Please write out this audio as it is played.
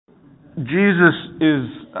Jesus is,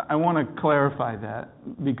 I want to clarify that,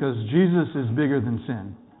 because Jesus is bigger than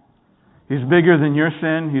sin. He's bigger than your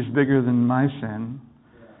sin. He's bigger than my sin.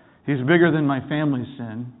 He's bigger than my family's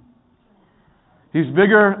sin. He's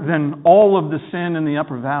bigger than all of the sin in the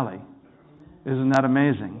Upper Valley. Isn't that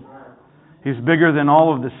amazing? He's bigger than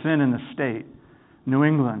all of the sin in the state, New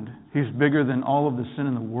England. He's bigger than all of the sin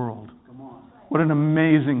in the world. What an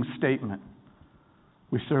amazing statement.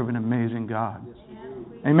 We serve an amazing God.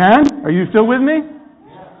 Amen? Are you still with me?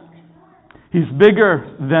 He's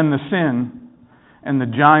bigger than the sin and the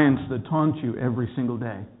giants that taunt you every single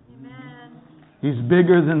day. He's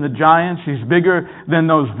bigger than the giants. He's bigger than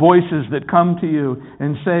those voices that come to you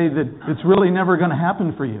and say that it's really never going to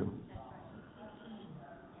happen for you.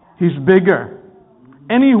 He's bigger.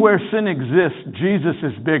 Anywhere sin exists, Jesus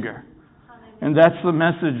is bigger. And that's the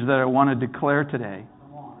message that I want to declare today.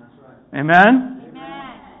 Amen?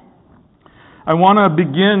 I want to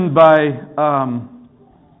begin by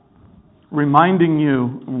reminding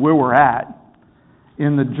you where we're at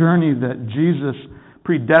in the journey that Jesus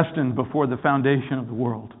predestined before the foundation of the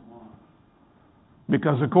world.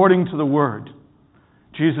 Because according to the Word,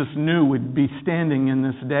 Jesus knew we'd be standing in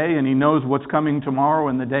this day, and He knows what's coming tomorrow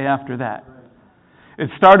and the day after that. It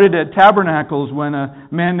started at Tabernacles when a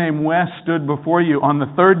man named Wes stood before you on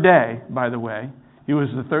the third day, by the way. He was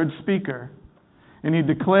the third speaker. And he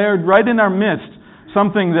declared right in our midst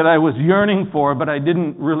something that I was yearning for, but I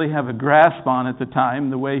didn't really have a grasp on at the time,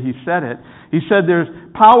 the way he said it. He said there's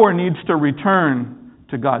power needs to return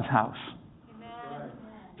to God's house. Amen.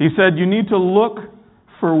 He said you need to look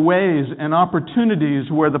for ways and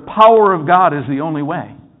opportunities where the power of God is the only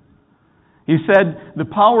way. He said the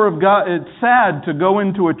power of God, it's sad to go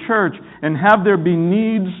into a church and have there be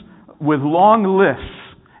needs with long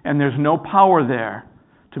lists and there's no power there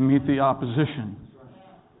to meet the opposition.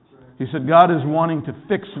 He said God is wanting to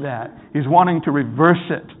fix that. He's wanting to reverse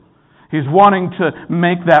it. He's wanting to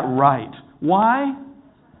make that right. Why?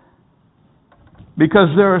 Because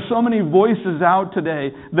there are so many voices out today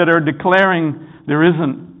that are declaring there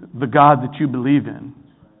isn't the God that you believe in.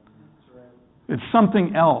 It's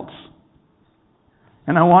something else.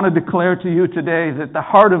 And I want to declare to you today that the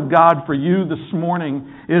heart of God for you this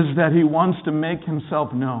morning is that He wants to make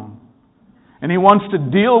Himself known. And He wants to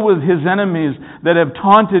deal with His enemies that have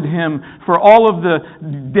taunted Him for all of the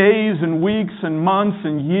days and weeks and months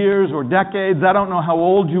and years or decades. I don't know how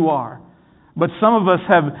old you are. But some of us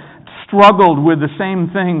have struggled with the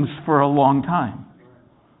same things for a long time.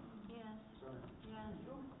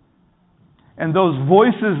 And those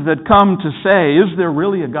voices that come to say, is there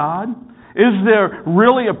really a God? Is there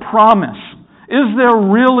really a promise? Is there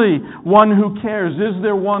really one who cares? Is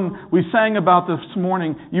there one, we sang about this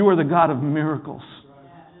morning, you are the God of miracles.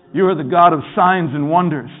 You are the God of signs and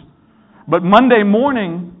wonders. But Monday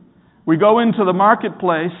morning, we go into the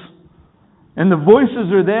marketplace, and the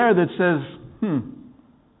voices are there that says,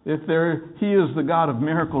 if He is the God of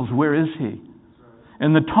miracles, where is He?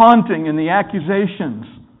 And the taunting and the accusations.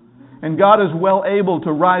 And God is well able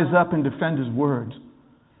to rise up and defend His word.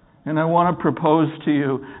 And I want to propose to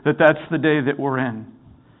you that that's the day that we're in.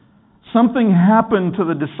 Something happened to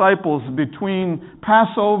the disciples between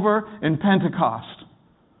Passover and Pentecost.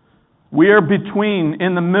 We are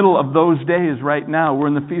in the middle of those days right now. We're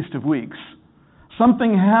in the Feast of Weeks.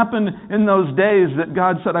 Something happened in those days that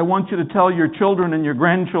God said, I want you to tell your children and your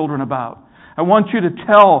grandchildren about. I want you to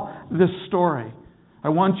tell this story. I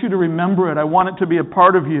want you to remember it. I want it to be a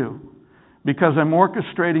part of you because I'm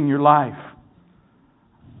orchestrating your life.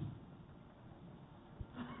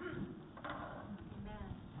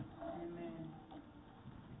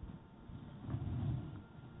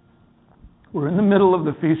 We're in the middle of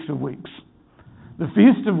the Feast of Weeks. The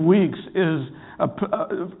Feast of Weeks is,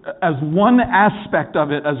 as one aspect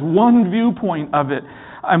of it, as one viewpoint of it,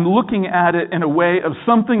 I'm looking at it in a way of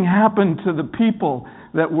something happened to the people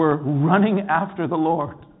that were running after the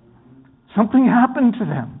Lord. Something happened to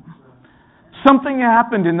them. Something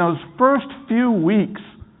happened in those first few weeks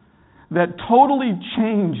that totally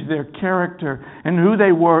changed their character and who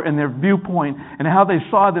they were and their viewpoint and how they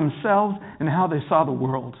saw themselves and how they saw the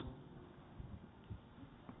world.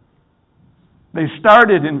 They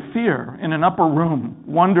started in fear in an upper room,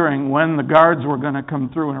 wondering when the guards were going to come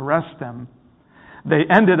through and arrest them. They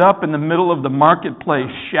ended up in the middle of the marketplace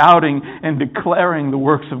shouting and declaring the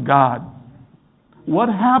works of God. What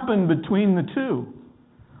happened between the two?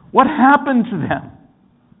 What happened to them?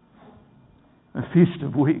 A Feast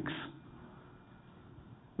of Weeks.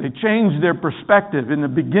 They changed their perspective. In the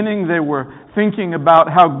beginning, they were thinking about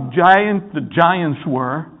how giant the giants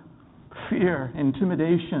were. Fear,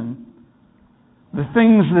 intimidation. The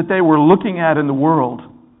things that they were looking at in the world.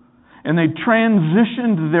 And they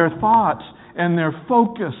transitioned their thoughts and their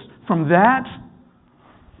focus from that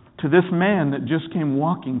to this man that just came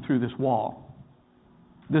walking through this wall.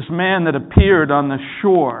 This man that appeared on the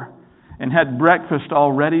shore and had breakfast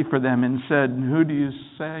all ready for them and said, "Who do you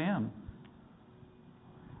say I am?"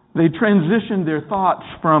 They transitioned their thoughts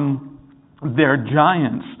from their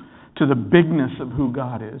giants to the bigness of who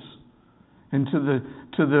God is, and to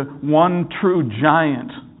the one true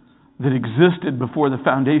giant that existed before the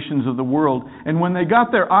foundations of the world. And when they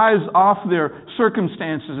got their eyes off their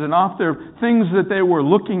circumstances and off their things that they were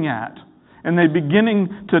looking at, and they beginning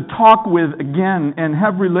to talk with again and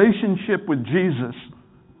have relationship with Jesus,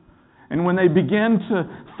 and when they began to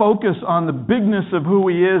focus on the bigness of who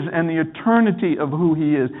He is and the eternity of who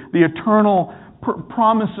He is, the eternal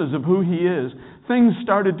promises of who He is, things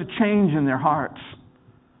started to change in their hearts.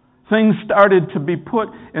 Things started to be put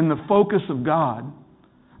in the focus of God.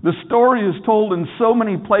 The story is told in so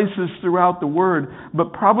many places throughout the Word,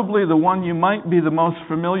 but probably the one you might be the most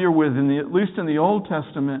familiar with, at least in the Old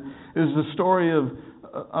Testament, is the story of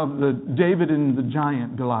the David and the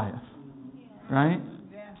giant Goliath. Right?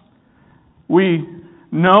 We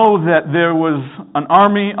know that there was an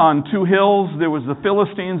army on two hills. There was the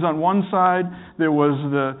Philistines on one side. There was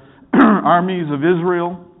the armies of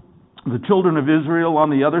Israel, the children of Israel on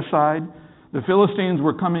the other side. The Philistines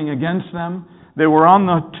were coming against them. They were on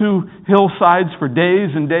the two hillsides for days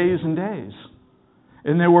and days and days.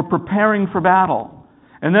 And they were preparing for battle.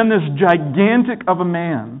 And then this gigantic of a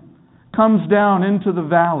man comes down into the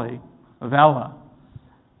valley of Elah.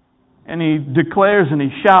 And he declares and he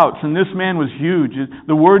shouts, and this man was huge.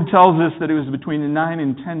 The Word tells us that he was between 9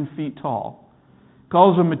 and 10 feet tall.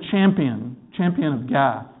 Calls him a champion of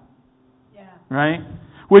Gath. Yeah. Right?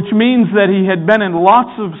 Which means that he had been in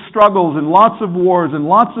lots of struggles and lots of wars and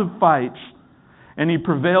lots of fights. And he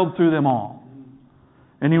prevailed through them all.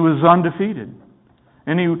 And he was undefeated.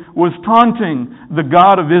 And he was taunting the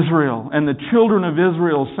God of Israel and the children of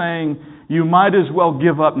Israel, saying, "You might as well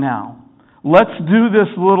give up now. Let's do this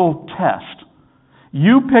little test.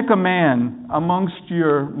 You pick a man amongst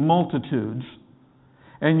your multitudes,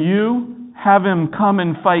 and you have him come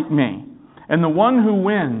and fight me. And the one who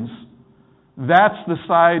wins, that's the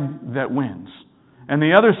side that wins. And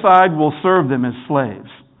the other side will serve them as slaves."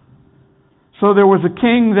 So there was a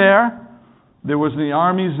king there. There was the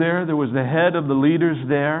armies there. There was the head of the leaders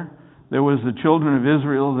there. There was the children of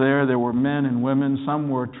Israel there. There were men and women. Some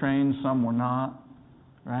were trained, some were not.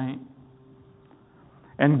 Right?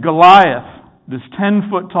 And Goliath, this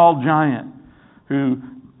 10-foot tall giant, who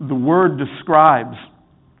the Word describes,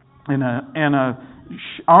 and a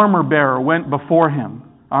armor bearer went before him.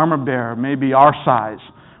 Armor bearer, maybe our size,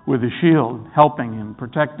 with a shield, helping him,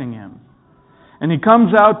 protecting him. And he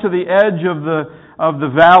comes out to the edge of the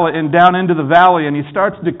valley and down into the valley, and he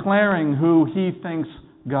starts declaring who he thinks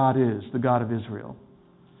God is, the God of Israel.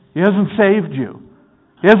 He hasn't saved you.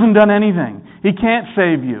 He hasn't done anything. He can't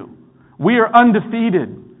save you. We are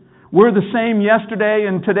undefeated. We're the same yesterday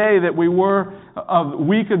and today that we were a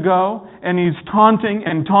week ago, and he's taunting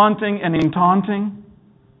and taunting and taunting.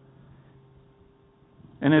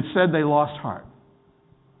 And it said they lost heart.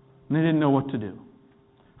 And they didn't know what to do.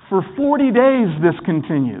 For 40 days this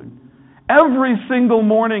continued. Every single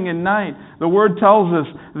morning and night, the Word tells us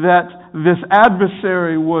that this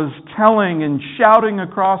adversary was telling and shouting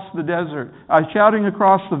across the desert, shouting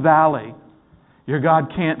across the valley, "Your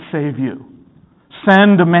God can't save you.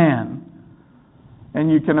 Send a man."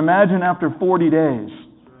 And you can imagine after 40 days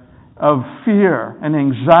of fear and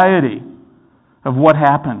anxiety of what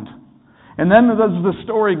happened. And then as the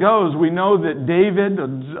story goes, we know that David,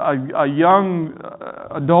 a young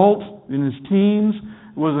adult in his teens,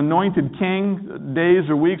 was anointed king days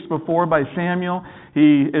or weeks before by Samuel.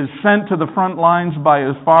 He is sent to the front lines by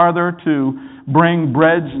his father to bring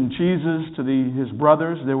breads and cheeses to his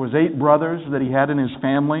brothers. There was 8 brothers that he had in his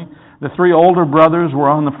family. The 3 older brothers were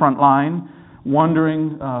on the front line,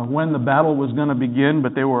 wondering when the battle was going to begin,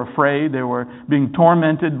 but they were afraid. They were being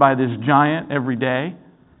tormented by this giant every day.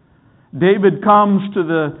 David comes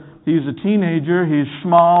he's a teenager, he's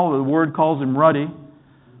small, the Word calls him ruddy,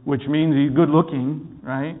 which means he's good looking,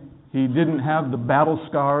 right? He didn't have the battle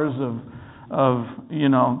scars of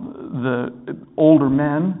the older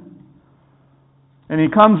men. And he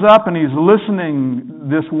comes up and he's listening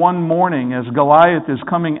this one morning as Goliath is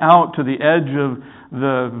coming out to the edge of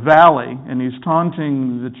the valley, and he's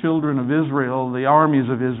taunting the children of Israel, the armies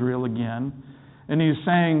of Israel again. And he's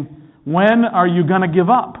saying, "When are you going to give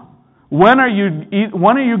up? When are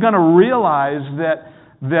you going to realize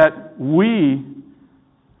that we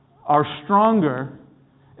are stronger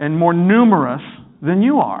and more numerous than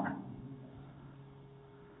you are?"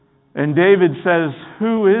 And David says,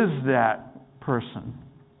 who is that person?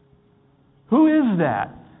 Who is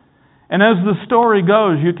that? And as the story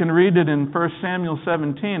goes, you can read it in 1 Samuel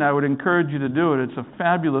 17. I would encourage you to do it. It's a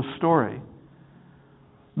fabulous story.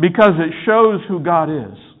 Because it shows who God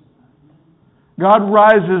is. God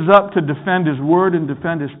rises up to defend His word and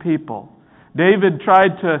defend His people. David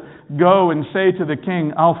tried to go and say to the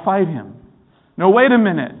king, I'll fight him. No, wait a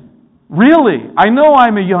minute. Really? I know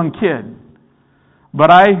I'm a young kid.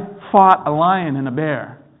 But I fought a lion and a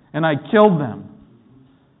bear. And I killed them.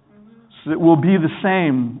 So it will be the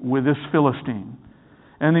same with this Philistine.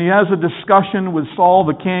 And he has a discussion with Saul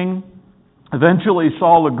the king. Eventually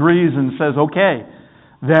Saul agrees and says, okay,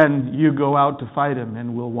 then you go out to fight him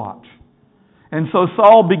and we'll watch. And so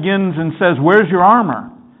Saul begins and says, where's your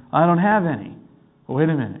armor? I don't have any. Wait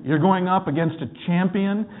a minute. You're going up against a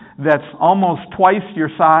champion that's almost twice your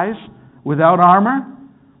size without armor?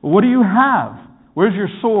 What do you have? Where's your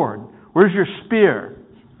sword? Where's your spear?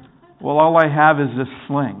 Well, all I have is this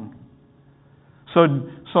sling. So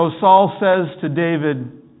Saul says to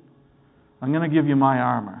David, I'm going to give you my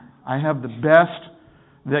armor. I have the best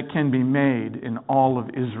that can be made in all of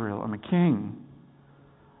Israel. I'm a king.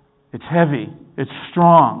 It's heavy. It's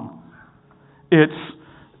strong.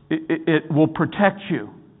 It will protect you.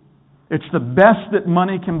 It's the best that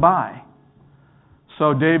money can buy.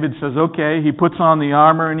 So David says, okay, he puts on the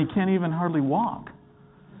armor and he can't even hardly walk.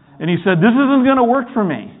 And he said, this isn't going to work for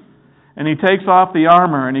me. And he takes off the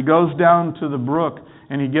armor and he goes down to the brook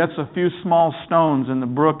and he gets a few small stones in the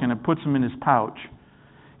brook and it puts them in his pouch.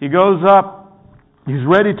 He goes up, he's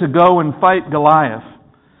ready to go and fight Goliath.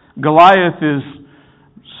 Goliath is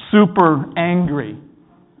super angry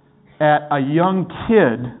at a young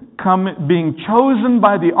kid being chosen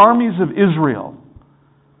by the armies of Israel.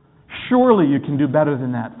 Surely you can do better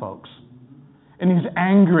than that, folks. And he's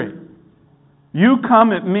angry. You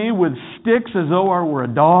come at me with sticks as though I were a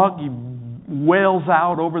dog. He wails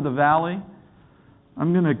out over the valley.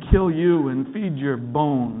 I'm going to kill you and feed your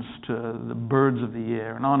bones to the birds of the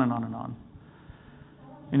air. And on and on and on.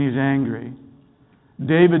 And he's angry.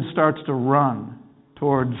 David starts to run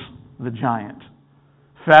towards the giant,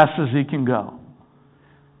 fast as he can go.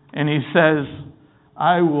 And he says,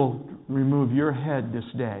 I will remove your head this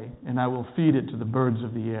day, and I will feed it to the birds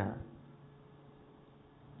of the air.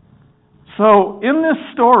 So, in this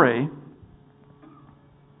story,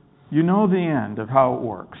 you know the end of how it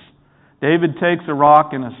works. David takes a rock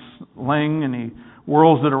and a sling, and he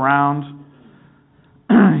whirls it around.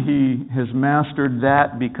 He has mastered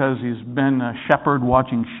that because he's been a shepherd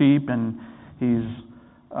watching sheep, and he's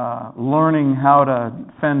learning how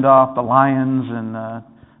to fend off the lions and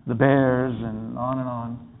the bears and on and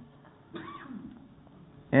on.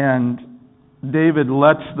 And David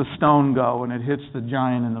lets the stone go and it hits the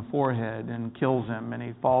giant in the forehead and kills him, and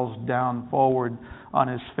he falls down forward on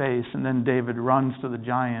his face. And then David runs to the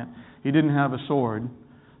giant. He didn't have a sword,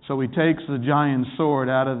 so he takes the giant's sword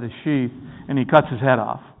out of the sheath and he cuts his head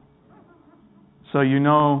off. So you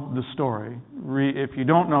know the story. If you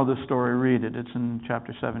don't know the story, read it. It's in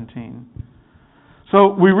chapter 17.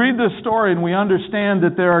 So we read this story and we understand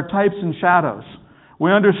that there are types and shadows.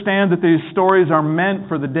 We understand that these stories are meant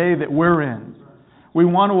for the day that we're in. We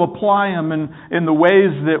want to apply them in the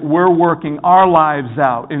ways that we're working our lives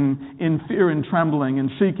out in fear and trembling and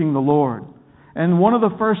seeking the Lord. And one of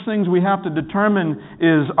the first things we have to determine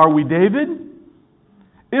is, are we David?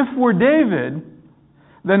 If we're David,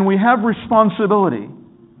 then we have responsibility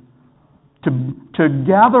to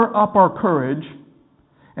gather up our courage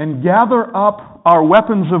and gather up our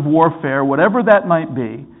weapons of warfare, whatever that might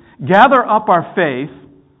be, gather up our faith,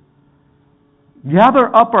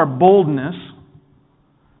 gather up our boldness,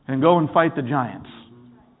 and go and fight the giants.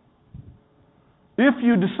 If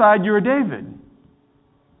you decide you're a David.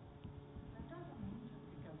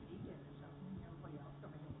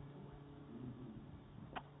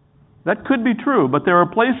 That could be true, but there are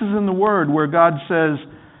places in the Word where God says,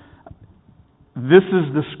 this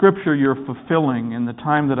is the scripture you're fulfilling in the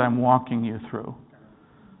time that I'm walking you through.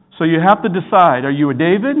 So you have to decide, are you a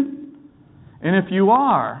David? And if you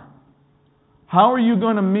are, how are you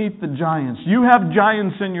going to meet the giants? You have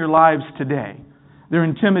giants in your lives today. Their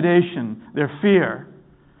intimidation, their fear,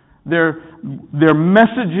 their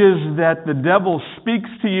messages that the devil speaks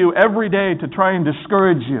to you every day to try and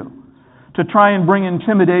discourage you, to try and bring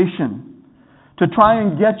intimidation, to try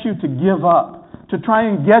and get you to give up, to try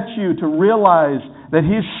and get you to realize that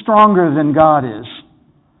He's stronger than God is,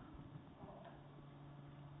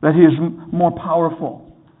 that He is more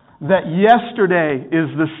powerful, that yesterday is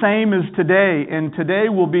the same as today, and today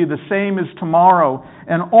will be the same as tomorrow,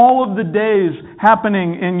 and all of the days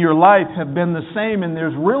happening in your life have been the same, and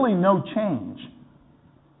there's really no change.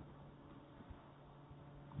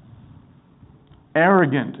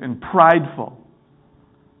 Arrogant and prideful,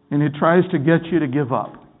 and it tries to get you to give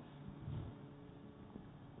up.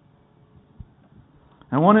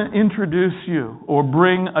 I want to introduce you or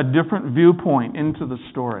bring a different viewpoint into the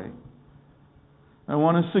story. I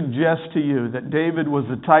want to suggest to you that David was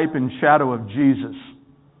a type and shadow of Jesus.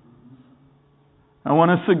 I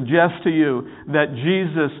want to suggest to you that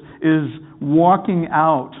Jesus is walking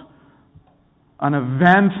out an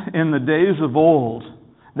event in the days of old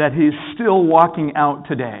that He's still walking out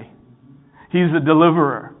today. He's a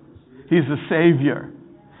deliverer. He's a Savior.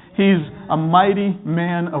 He's a mighty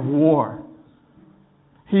man of war.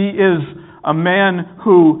 He is a man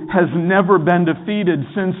who has never been defeated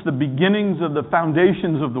since the beginnings of the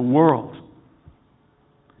foundations of the world.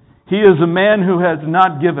 He is a man who has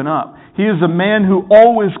not given up. He is a man who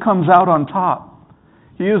always comes out on top.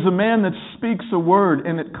 He is a man that speaks a word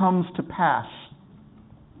and it comes to pass.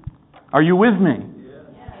 Are you with me? Yes,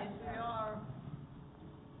 we are.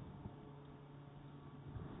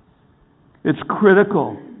 It's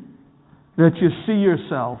critical that you see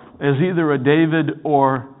yourself as either a David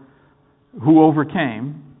or who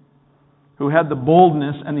overcame, who had the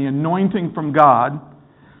boldness and the anointing from God.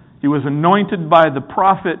 He was anointed by the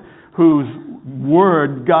prophet whose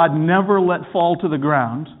word God never let fall to the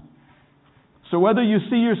ground. So whether you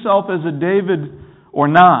see yourself as a David or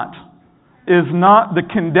not is not the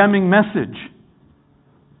condemning message.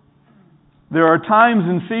 There are times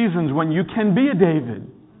and seasons when you can be a David,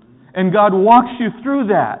 and God walks you through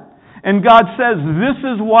that. And God says, this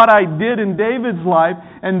is what I did in David's life,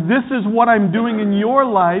 and this is what I'm doing in your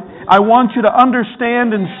life. I want you to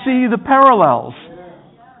understand and see the parallels.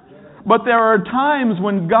 But there are times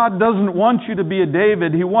when God doesn't want you to be a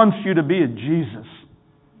David, He wants you to be a Jesus.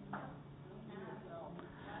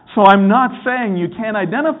 So I'm not saying you can't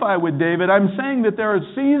identify with David. I'm saying that there are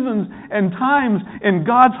seasons and times in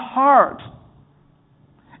God's heart.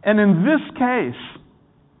 And in this case,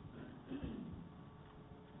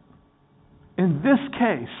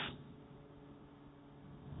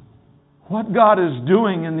 what God is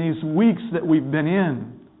doing in these weeks that we've been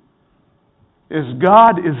in is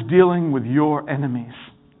God is dealing with your enemies.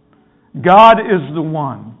 God is the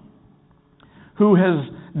one who has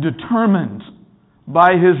determined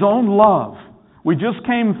by His own love. We just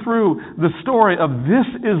came through the story of This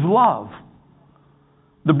Is Love.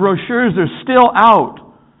 The brochures are still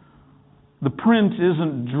out. The print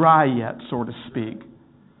isn't dry yet, so to speak,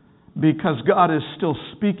 because God is still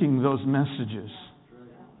speaking those messages.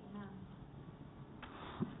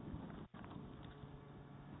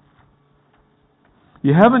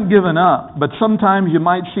 You haven't given up, but sometimes you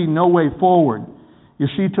might see no way forward. You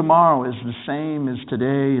see tomorrow is the same as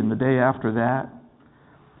today and the day after that.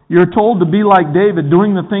 You're told to be like David,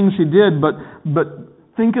 doing the things he did, but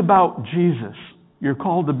think about Jesus. You're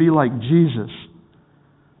called to be like Jesus.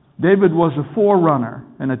 David was a forerunner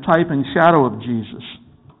and a type and shadow of Jesus.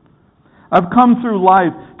 I've come through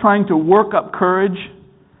life trying to work up courage,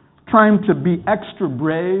 trying to be extra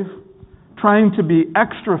brave, trying to be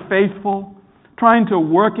extra faithful, trying to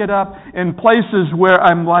work it up in places where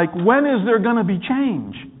I'm like, when is there going to be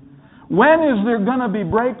change? When is there going to be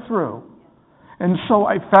breakthrough? And so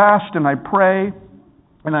I fast and I pray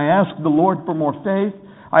and I ask the Lord for more faith.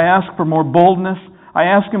 I ask for more boldness. I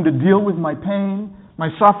ask Him to deal with my pain, my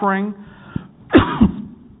suffering,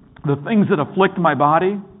 the things that afflict my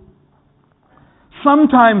body.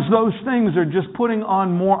 Sometimes those things are just putting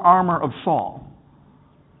on more armor of Saul.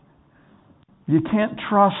 You can't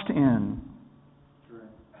trust in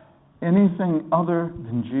anything other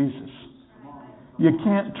than Jesus. You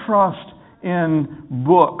can't trust in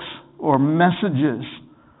books or messages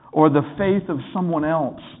or the faith of someone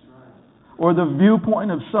else or the viewpoint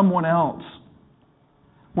of someone else.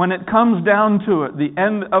 When it comes down to it, the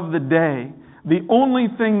end of the day, the only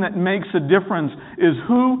thing that makes a difference is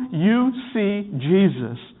who you see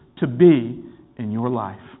Jesus to be in your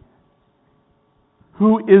life.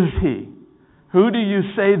 Who is He? Who do you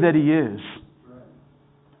say that He is?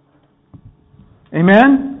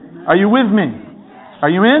 Amen? Are you with me? Are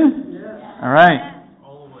you in? All right.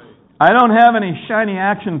 I don't have any shiny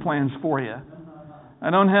action plans for you. I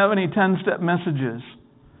don't have any 10-step messages.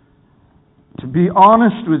 To be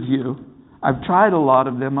honest with you, I've tried a lot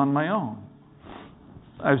of them on my own.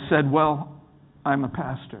 I've said, well, I'm a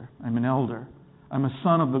pastor. I'm an elder. I'm a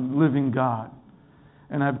son of the living God.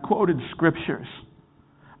 And I've quoted scriptures.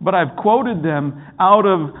 But I've quoted them out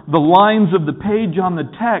of the lines of the page on the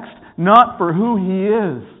text, not for who He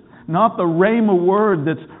is, not the rhema word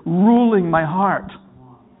that's ruling my heart.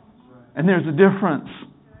 And there's a difference.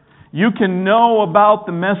 You can know about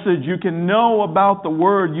the message, you can know about the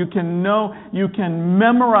word, you can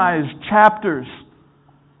memorize chapters.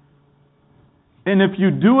 And if you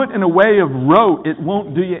do it in a way of rote, it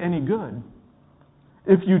won't do you any good.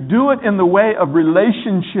 If you do it in the way of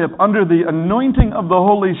relationship under the anointing of the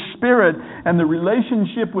Holy Spirit and the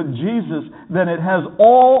relationship with Jesus, then it has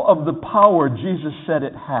all of the power Jesus said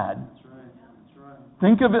it had. That's right.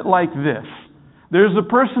 Think of it like this. There's a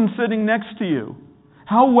person sitting next to you.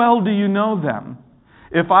 How well do you know them?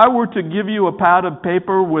 If I were to give you a pad of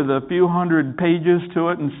paper with a few hundred pages to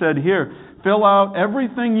it and said, here, fill out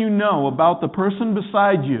everything you know about the person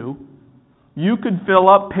beside you, you could fill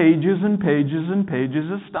up pages and pages and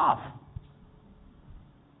pages of stuff.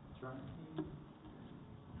 That's right.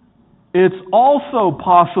 It's also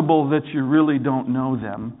possible that you really don't know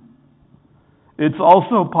them. It's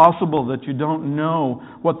also possible that you don't know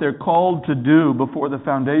what they're called to do before the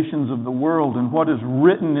foundations of the world and what is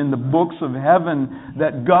written in the books of heaven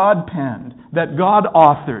that God penned, that God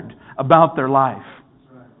authored about their life.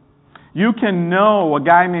 You can know a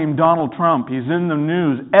guy named Donald Trump. He's in the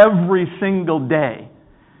news every single day.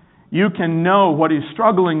 You can know what he's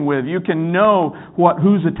struggling with. You can know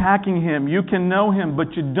who's attacking him. You can know him,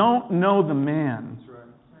 but you don't know the man.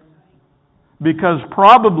 Because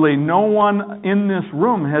probably no one in this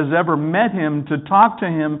room has ever met him to talk to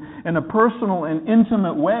him in a personal and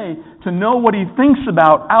intimate way to know what he thinks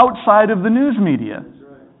about outside of the news media.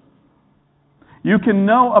 You can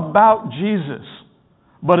know about Jesus,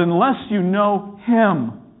 but unless you know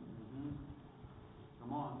Him.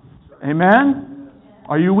 Amen?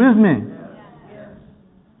 Are you with me?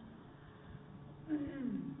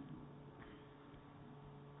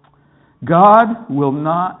 God will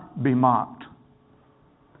not be mocked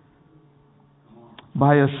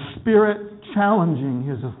by a spirit challenging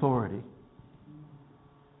His authority.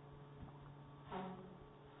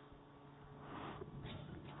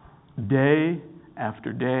 Day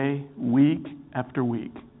after day, week after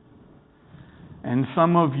week. And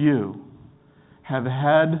some of you have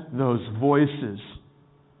had those voices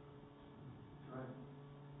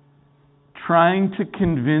trying to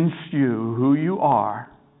convince you who you are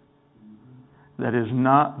that is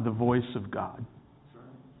not the voice of God.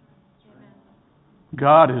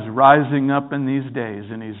 God is rising up in these days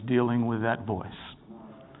and He's dealing with that voice.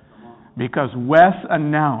 Because Wes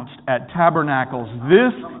announced at Tabernacles,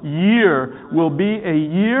 this year will be a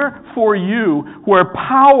year for you where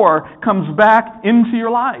power comes back into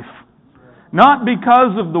your life. Not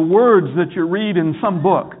because of the words that you read in some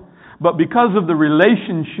book, but because of the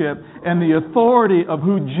relationship and the authority of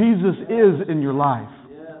who Jesus is in your life.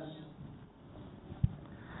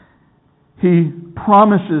 He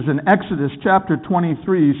promises in Exodus chapter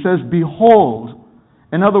 23, He says, behold,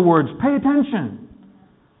 in other words, pay attention.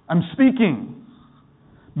 I'm speaking.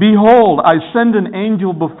 Behold, I send an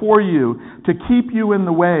angel before you to keep you in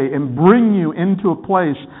the way and bring you into a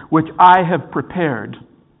place which I have prepared.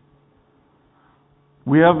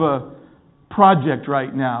 We have a project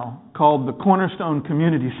right now called the Cornerstone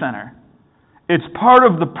Community Center. It's part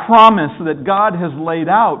of the promise that God has laid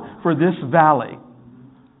out for this valley.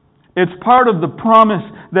 It's part of the promise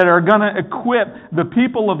that are going to equip the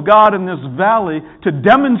people of God in this valley to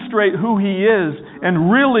demonstrate who He is and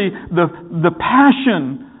really the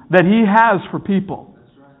passion that He has for people.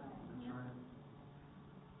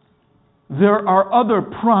 There are other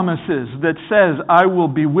promises that says, I will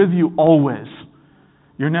be with you always.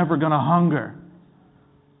 You're never going to hunger.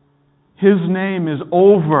 His name is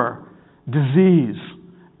over disease.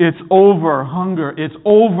 It's over hunger. It's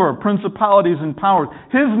over principalities and powers.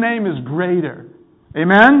 His name is greater.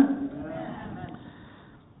 Amen? Amen?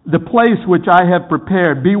 The place which I have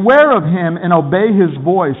prepared. Beware of him and obey his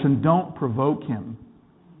voice and don't provoke him.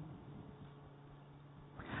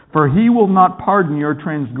 For he will not pardon your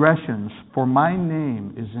transgressions, for my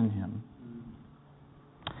name is in him.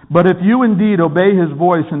 But if you indeed obey his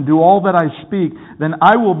voice and do all that I speak, then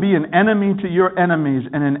I will be an enemy to your enemies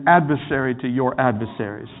and an adversary to your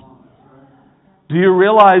adversaries. Do you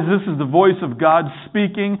realize this is the voice of God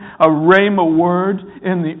speaking a rhema word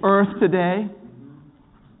in the earth today?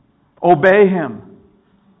 Obey Him.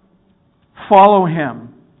 Follow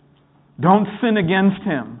Him. Don't sin against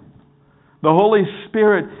Him. The Holy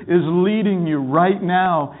Spirit is leading you right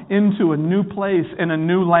now into a new place in a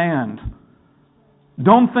new land.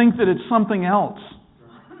 Don't think that it's something else.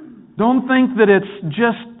 Don't think that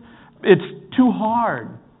it's too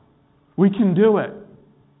hard. We can do it.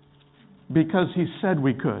 because He said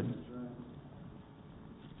we could.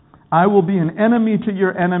 I will be an enemy to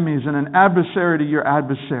your enemies and an adversary to your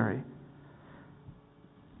adversary.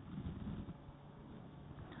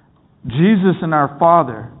 Jesus and our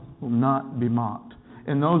Father will not be mocked.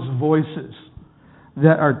 And those voices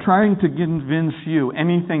that are trying to convince you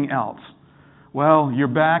anything else, well, your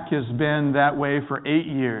back has been that way for 8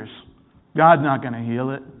 years. God's not going to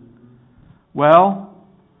heal it. Well,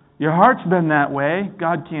 your heart's been that way.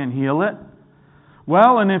 God can't heal it.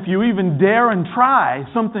 Well, and if you even dare and try,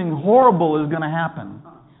 something horrible is going to happen.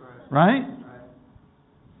 Right?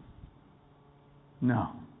 No.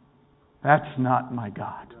 That's not my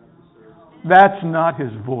God. That's not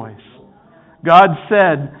His voice. God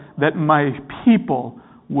said that my people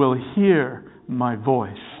will hear my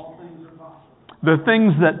voice. The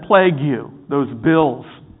things that plague you, those bills,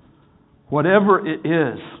 whatever it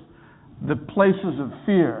is, the places of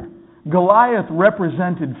fear. Goliath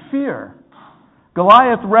represented fear.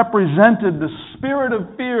 Goliath represented the spirit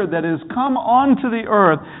of fear that has come onto the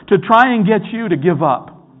earth to try and get you to give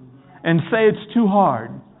up and say it's too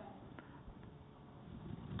hard.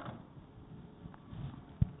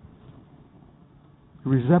 He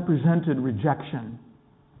represented rejection.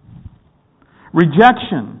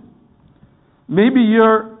 Rejection. Maybe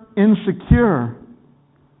you're insecure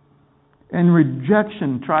and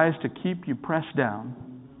rejection tries to keep you pressed down.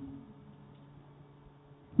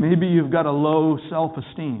 Maybe you've got a low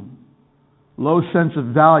self-esteem, low sense of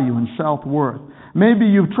value and self-worth. Maybe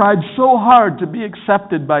you've tried so hard to be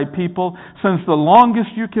accepted by people since the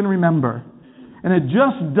longest you can remember, and it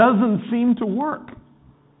just doesn't seem to work.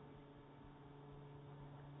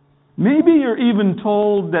 Maybe you're even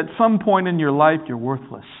told at some point in your life you're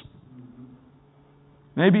worthless.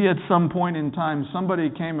 Maybe at some point in time somebody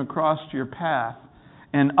came across your path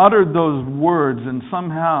and uttered those words and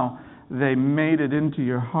somehow they made it into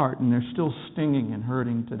your heart and they're still stinging and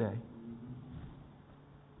hurting today.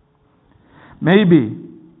 Maybe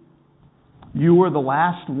you were the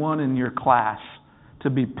last one in your class to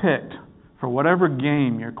be picked for whatever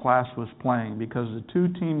game your class was playing because the two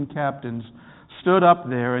team captains stood up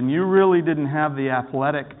there and you really didn't have the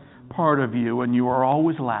athletic part of you and you were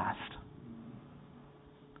always last.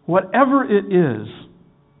 Whatever it is,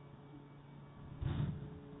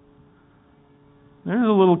 there's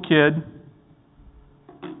a little kid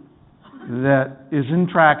that is in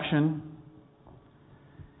traction.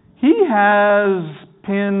 He has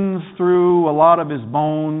pins through a lot of his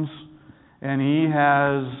bones, and he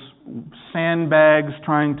has sandbags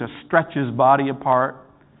trying to stretch his body apart.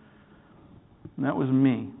 And that was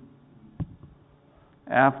me.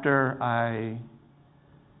 After I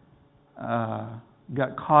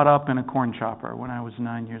got caught up in a corn chopper when I was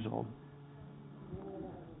 9 years old.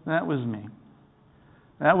 That was me.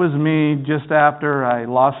 That was me just after I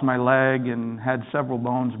lost my leg and had several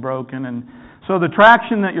bones broken. And so the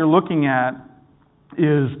traction that you're looking at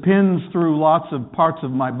is pins through lots of parts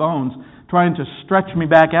of my bones trying to stretch me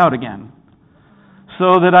back out again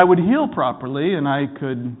so that I would heal properly and I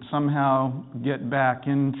could somehow get back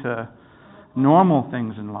into normal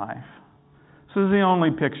things in life. This is the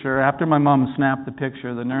only picture. After my mom snapped the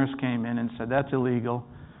picture, the nurse came in and said, that's illegal.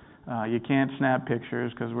 You can't snap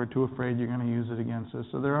pictures because we're too afraid you're going to use it against us.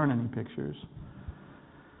 So there aren't any pictures.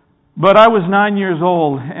 But I was 9 years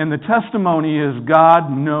old, and the testimony is God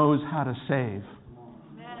knows how to save.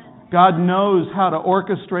 God knows how to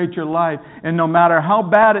orchestrate your life. And no matter how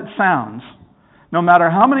bad it sounds, no matter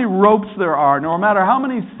how many ropes there are, no matter how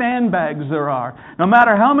many sandbags there are, no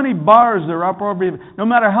matter how many bars there are, no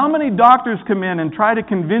matter how many doctors come in and try to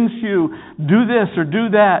convince you, do this or do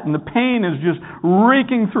that, and the pain is just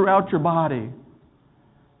raking throughout your body,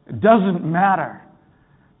 it doesn't matter.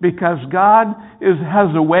 Because God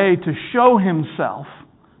has a way to show Himself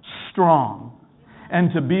strong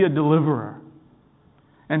and to be a deliverer.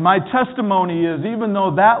 And my testimony is, even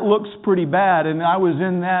though that looks pretty bad, and I was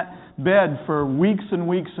in that bed for weeks and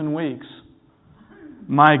weeks and weeks,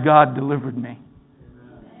 my God delivered me.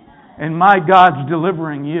 And my God's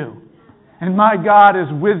delivering you. And my God is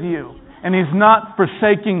with you. And He's not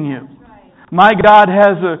forsaking you. My God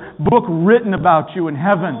has a book written about you in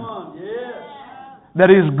heaven that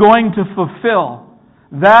He's going to fulfill.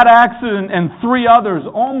 That accident and 3 others,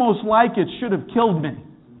 almost like it, should have killed me.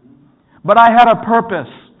 But I had a purpose.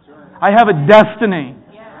 I have a destiny.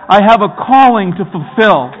 I have a calling to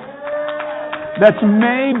fulfill. That's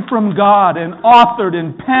made from God and authored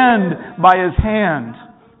and penned by His hand.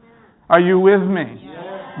 Are you with me?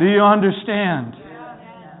 Do you understand?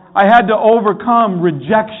 I had to overcome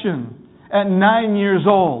rejection at 9 years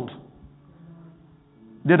old.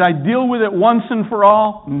 Did I deal with it once and for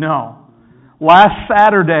all? No. Last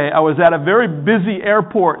Saturday, I was at a very busy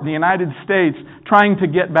airport in the United States trying to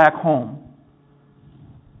get back home.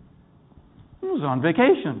 I was on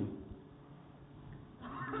vacation.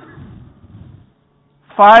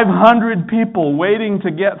 500 people waiting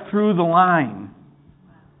to get through the line.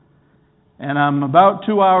 And I'm about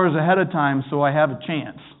 2 hours ahead of time, so I have a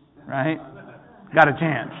chance, right? Got a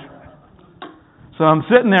chance. So I'm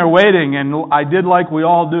sitting there waiting, and I did like we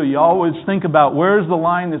all do. You always think about where's the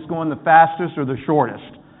line that's going the fastest or the shortest.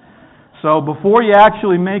 So before you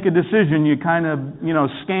actually make a decision, you kind of,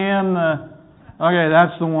 scan okay,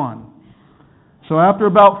 that's the one. So after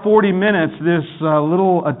about 40 minutes, this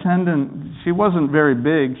little attendant, she wasn't very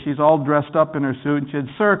big. She's all dressed up in her suit, and she said,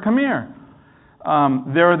 "Sir, come here.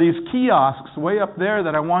 There are these kiosks way up there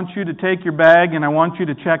that I want you to take your bag and I want you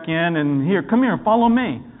to check in, and here, come here, follow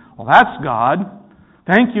me." Well, that's God.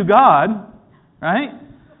 Thank you, God. Right?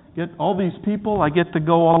 Get all these people, I get to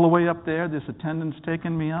go all the way up there. This attendant's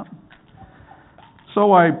taking me up.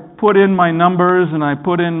 So I put in my numbers and I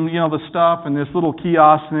put in, the stuff and this little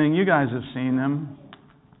kiosk thing. You guys have seen them.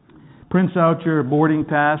 Prints out your boarding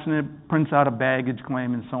pass and it prints out a baggage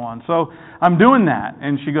claim and so on. So I'm doing that.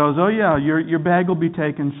 And she goes, "Oh yeah, your bag will be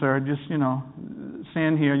taken, sir. Just,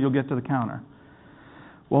 stand here, you'll get to the counter."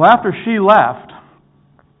 Well, after she left,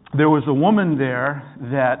 there was a woman there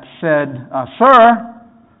that said, "Sir,"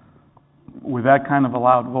 with that kind of a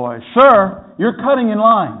loud voice, "Sir, you're cutting in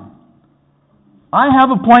line. I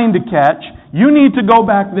have a plane to catch. You need to go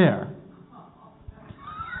back there."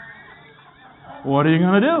 What are you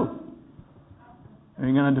going to do? Are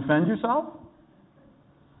you going to defend yourself?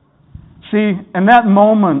 See, in that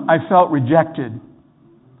moment, I felt rejected.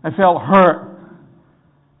 I felt hurt.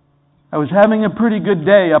 I was having a pretty good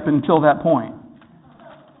day up until that point.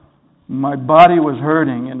 My body was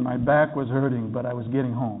hurting and my back was hurting, but I was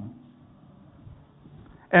getting home.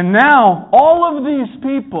 And now, all of these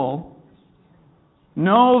people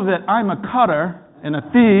know that I'm a cutter and a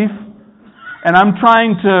thief, and I'm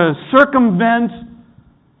trying to circumvent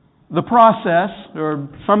the process or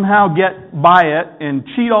somehow get by it and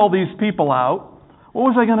cheat all these people out. What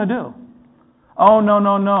was I going to do? Oh, no.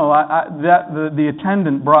 The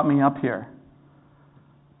attendant brought me up here.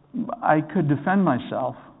 I could defend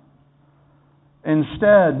myself.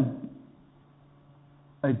 Instead,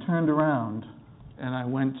 I turned around and I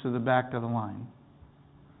went to the back of the line.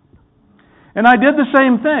 And I did the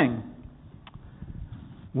same thing.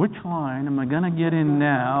 Which line am I going to get in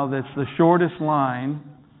now that's the shortest line?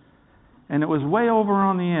 And it was way over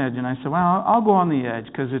on the edge. And I said, well, I'll go on the edge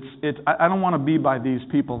because I don't want to be by these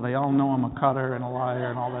people. They all know I'm a cutter and a liar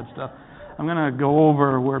and all that stuff. I'm going to go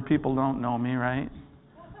over where people don't know me, right?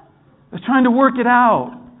 I was trying to work it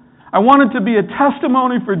out. I wanted to be a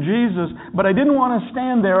testimony for Jesus, but I didn't want to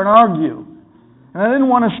stand there and argue. And I didn't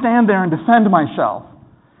want to stand there and defend myself.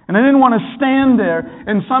 And I didn't want to stand there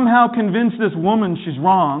and somehow convince this woman she's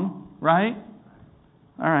wrong, right?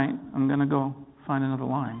 All right, I'm going to go find another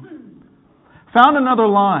line. Found another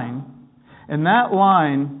line, and that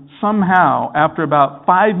line somehow, after about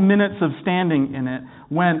 5 minutes of standing in it,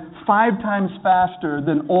 went 5 times faster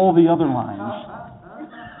than all the other lines.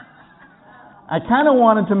 I kind of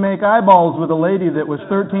wanted to make eyeballs with a lady that was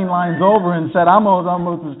 13 lines over and said, I'm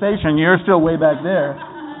almost at the station, you're still way back there.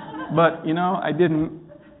 But, I didn't.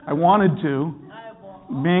 I wanted to,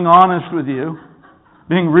 being honest with you,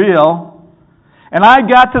 being real. And I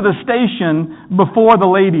got to the station before the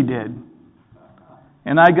lady did.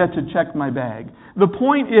 And I got to check my bag. The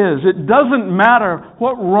point is, it doesn't matter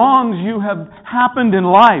what wrongs you have happened in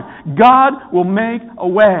life. God will make a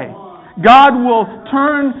way. God will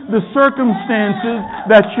turn the circumstances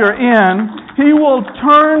that you're in. He will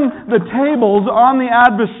turn the tables on the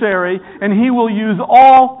adversary, and He will use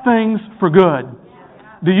all things for good.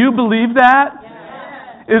 Do you believe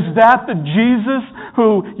that? Is that the Jesus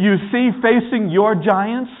who you see facing your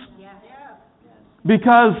giants?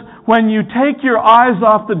 Because when you take your eyes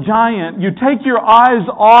off the giant, you take your eyes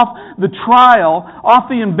off the trial, off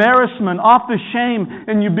the embarrassment, off the shame,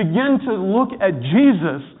 and you begin to look at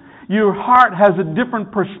Jesus, your heart has a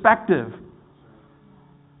different perspective.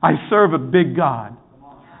 I serve a big God.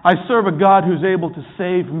 I serve a God who's able to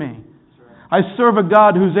save me. I serve a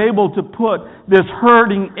God who's able to put this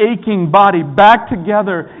hurting, aching body back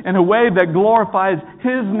together in a way that glorifies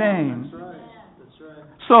His name.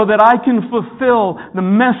 So that I can fulfill the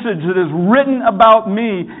message that is written about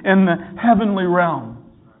me in the heavenly realm.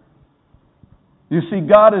 You see,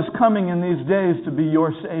 God is coming in these days to be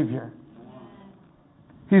your Savior.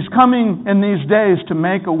 He's coming in these days to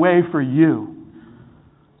make a way for you.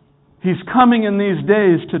 He's coming in these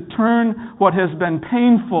days to turn what has been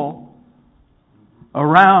painful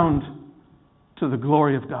around to the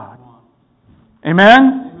glory of God.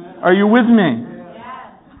 Amen? Are you with me?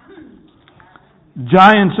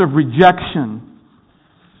 Giants of rejection.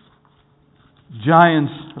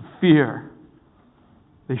 Giants of fear.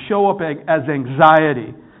 They show up as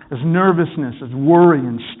anxiety, as nervousness, as worry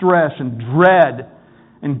and stress and dread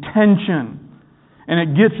and tension. And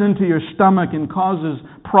it gets into your stomach and causes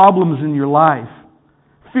problems in your life.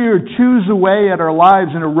 Fear chews away at our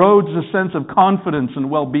lives and erodes the sense of confidence and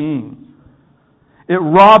well-being. It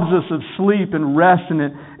robs us of sleep and rest,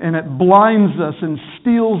 and it blinds us and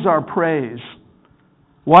steals our praise.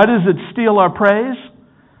 Why does it steal our praise?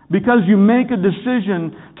 Because you make a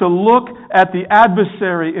decision to look at the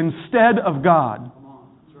adversary instead of God.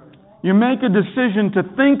 You make a decision to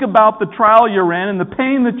think about the trial you're in and the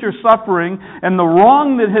pain that you're suffering and the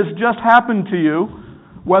wrong that has just happened to you,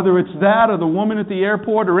 whether it's that or the woman at the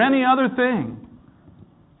airport or any other thing.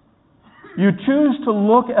 You choose to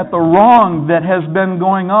look at the wrong that has been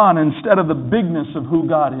going on instead of the bigness of who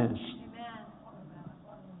God is.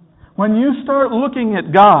 When you start looking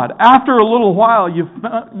at God, after a little while you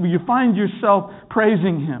find yourself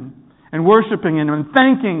praising Him and worshiping Him and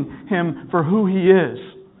thanking Him for who He is.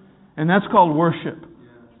 And that's called worship.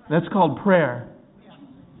 That's called prayer.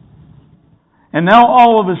 And now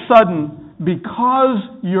all of a sudden, because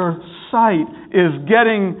your sight is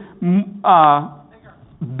getting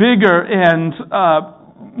bigger and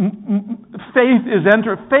faith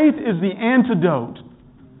is the antidote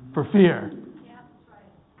for fear.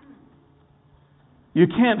 You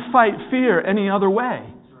can't fight fear any other way.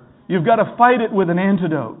 You've got to fight it with an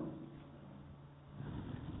antidote.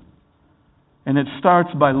 And it starts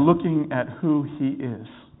by looking at who He is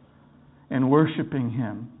and worshiping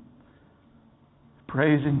Him,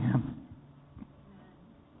 praising Him.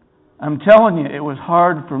 I'm telling you, it was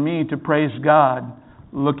hard for me to praise God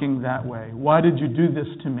looking that way. Why did you do this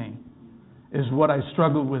to me? Is what I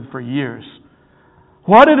struggled with for years.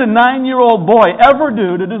 What did a 9-year-old boy ever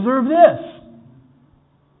do to deserve this?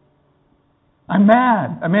 I'm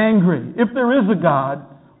mad. I'm angry. If there is a God,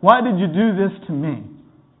 why did you do this to me?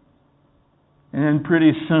 And then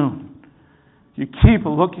pretty soon, you keep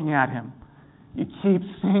looking at Him. You keep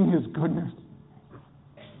seeing His goodness.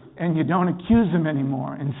 And you don't accuse Him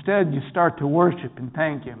anymore. Instead, you start to worship and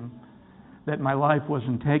thank Him that my life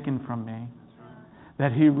wasn't taken from me.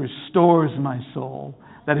 That He restores my soul.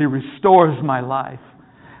 That He restores my life.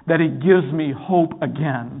 That He gives me hope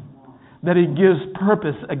again. That He gives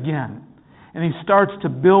purpose again. And He starts to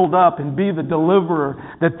build up and be the deliverer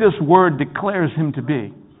that this Word declares Him to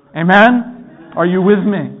be. Amen? Are you with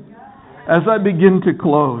me? As I begin to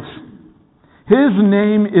close, His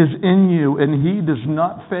name is in you, and He does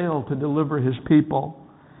not fail to deliver His people.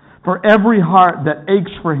 For every heart that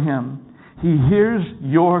aches for Him, He hears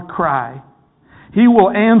your cry. He will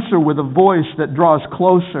answer with a voice that draws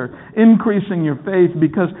closer, increasing your faith,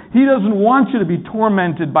 because He doesn't want you to be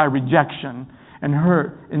tormented by rejection and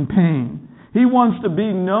hurt and pain. He wants to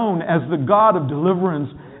be known as the God of deliverance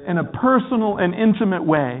in a personal and intimate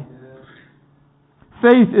way.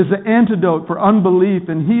 Faith is the antidote for unbelief,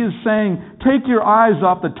 and He is saying, take your eyes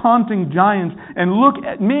off the taunting giants and look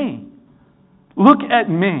at me. Look at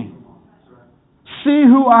me. See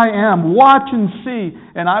who I am. Watch and see,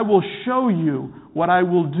 and I will show you what I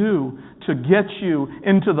will do to get you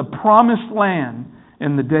into the promised land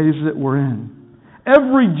in the days that we're in.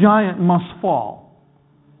 Every giant must fall.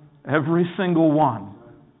 Every single one.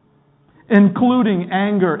 Including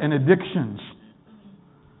anger and addictions.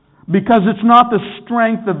 Because it's not the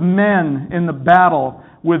strength of men in the battle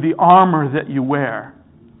with the armor that you wear.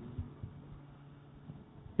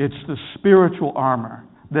 It's the spiritual armor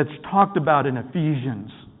that's talked about in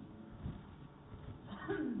Ephesians.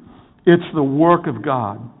 It's the work of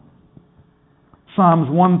God. Psalms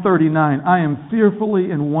 139, I am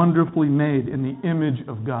fearfully and wonderfully made in the image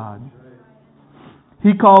of God.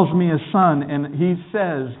 He calls me a son, and He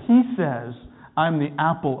says, I'm the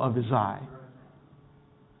apple of His eye.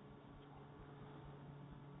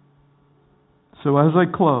 So as I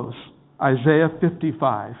close, Isaiah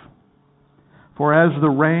 55. For as the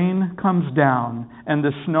rain comes down and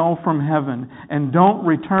the snow from heaven, and don't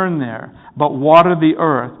return there, but water the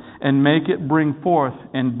earth and make it bring forth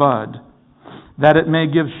and bud, that it may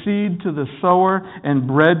give seed to the sower and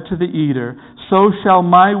bread to the eater, so shall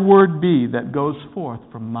my word be that goes forth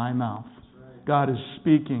from my mouth. God is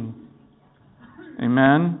speaking.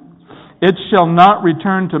 Amen. It shall not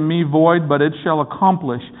return to me void, but it shall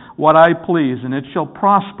accomplish what I please, and it shall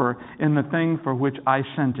prosper in the thing for which I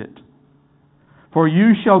sent it. For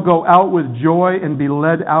you shall go out with joy and be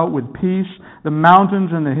led out with peace. The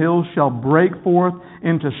mountains and the hills shall break forth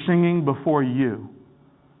into singing before you.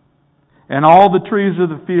 And all the trees of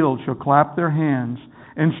the field shall clap their hands.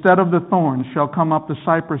 Instead of the thorns shall come up the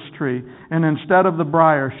cypress tree, and instead of the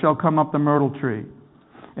brier shall come up the myrtle tree.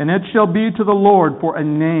 And it shall be to the Lord for a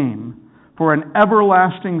name, for an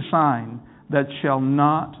everlasting sign that shall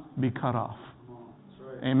not be cut off.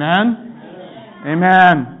 Amen?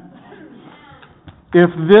 Amen. If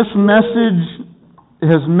this message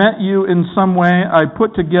has met you in some way, I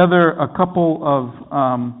put together a couple of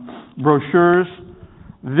brochures.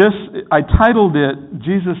 I titled it,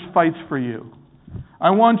 Jesus Fights for You.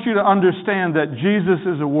 I want you to understand that Jesus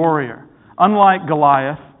is a warrior, unlike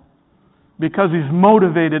Goliath, because he's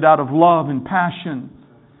motivated out of love and passion.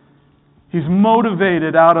 He's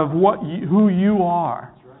motivated out of who you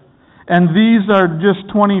are. And these are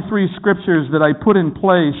just 23 scriptures that I put in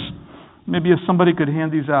place. Maybe if somebody could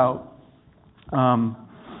hand these out.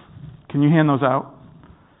 Can you hand those out?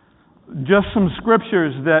 Just some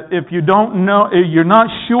scriptures that if you don't know, you're not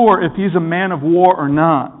sure if he's a man of war or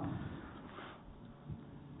not,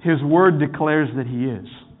 his word declares that he is.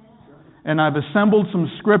 And I've assembled some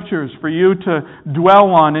scriptures for you to dwell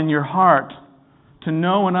on in your heart, to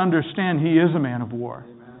know and understand he is a man of war.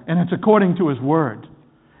 And it's according to his word.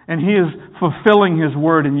 And he is fulfilling his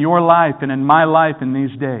word in your life and in my life in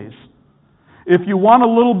these days. If you want a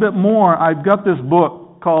little bit more, I've got this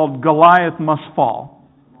book called Goliath Must Fall.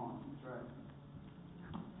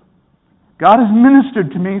 God has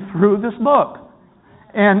ministered to me through this book.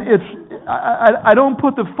 And I don't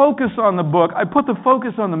put the focus on the book, I put the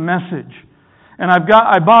focus on the message. And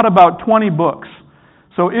I bought about 20 books.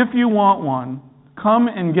 So if you want one, come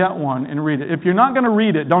and get one and read it. If you're not going to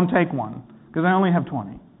read it, don't take one, because I only have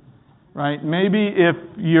 20. Right? Maybe if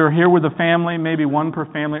you're here with a family, maybe one per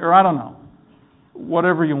family, or I don't know.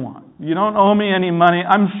 Whatever you want. You don't owe me any money.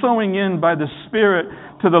 I'm sowing in by the Spirit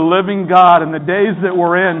to the living God in the days that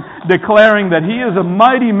we're in, declaring that he is a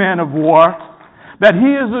mighty man of war, that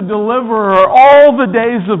he is a deliverer all the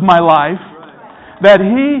days of my life, that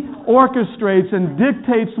he orchestrates and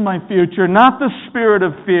dictates my future, not the spirit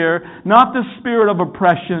of fear, not the spirit of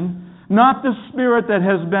oppression, not the spirit that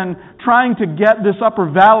has been trying to get this upper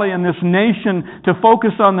valley and this nation to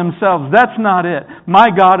focus on themselves. That's not it.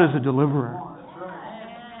 My God is a deliverer.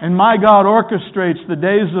 And my God orchestrates the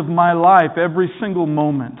days of my life every single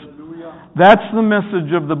moment. That's the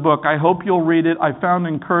message of the book. I hope you'll read it. I found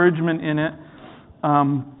encouragement in it.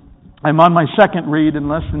 I'm on my second read in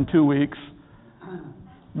less than 2 weeks,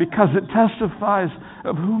 because it testifies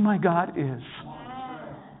of who my God is.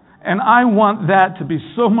 And I want that to be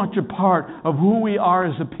so much a part of who we are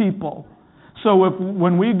as a people. So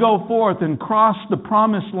when we go forth and cross the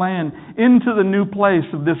promised land into the new place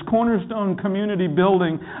of this Cornerstone community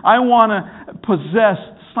building, I want to possess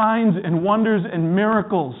signs and wonders and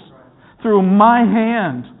miracles through my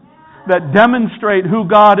hand that demonstrate who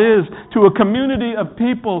God is to a community of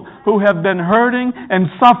people who have been hurting and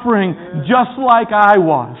suffering just like I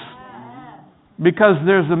was. Because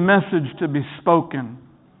there's a message to be spoken.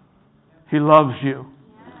 He loves you.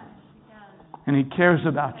 And he cares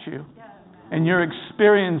about you. And you're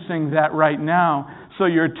experiencing that right now, so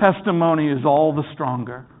your testimony is all the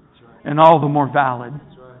stronger and all the more valid.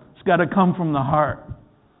 It's got to come from the heart.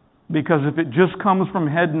 Because if it just comes from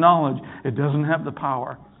head knowledge, it doesn't have the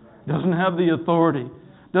power. It doesn't have the authority.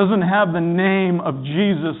 It doesn't have the name of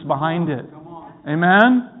Jesus behind it.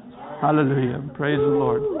 Amen? Hallelujah. Praise the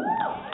Lord.